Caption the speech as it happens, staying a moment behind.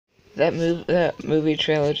that movie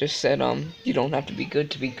trailer just said you don't have to be good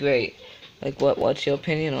to be great. Like what's your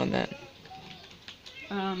opinion on that?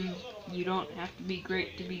 You don't have to be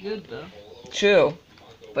great to be good, though. True,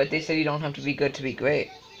 but they said you don't have to be good to be great.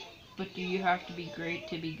 But do you have to be great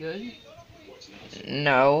to be good?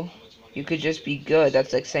 No, you could just be good.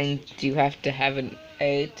 That's like saying, do you have to have an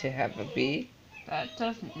A to have a B? That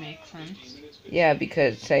doesn't make sense. Yeah,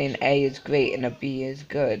 because saying A is great and a B is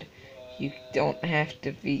good. You don't have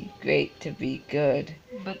to be great to be good.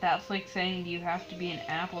 But that's like saying, do you have to be an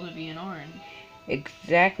apple to be an orange?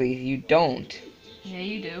 Exactly, you don't. Yeah,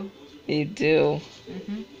 you do. You do.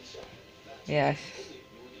 Mhm. Yes.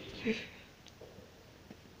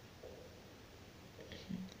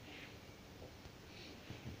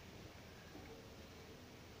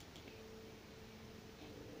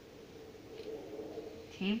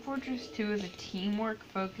 Team Fortress 2 is a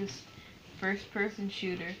teamwork-focused first-person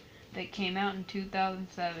shooter that came out in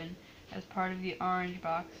 2007 as part of the Orange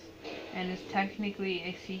Box and is technically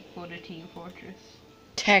a sequel to Team Fortress.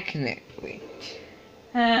 Technically.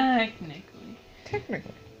 Technically.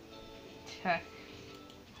 Technically. Tech.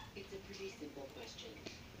 It's a pretty simple question.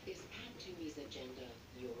 Is Pat Toomey's agenda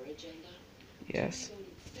your agenda? Yes.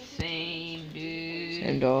 Same, dude.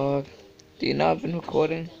 Same dog. Do you know I've been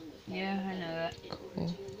recording? Yeah, I know that.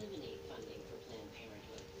 Cool.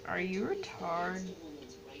 Are you retarded?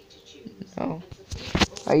 No.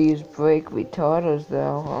 I use brake retarders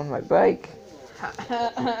though on my bike.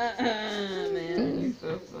 Man, you're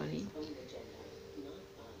so funny.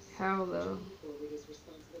 How though?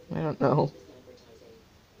 I don't know.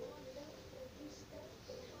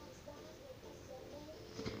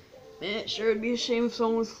 Man, it sure would be a shame if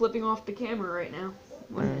someone was flipping off the camera right now.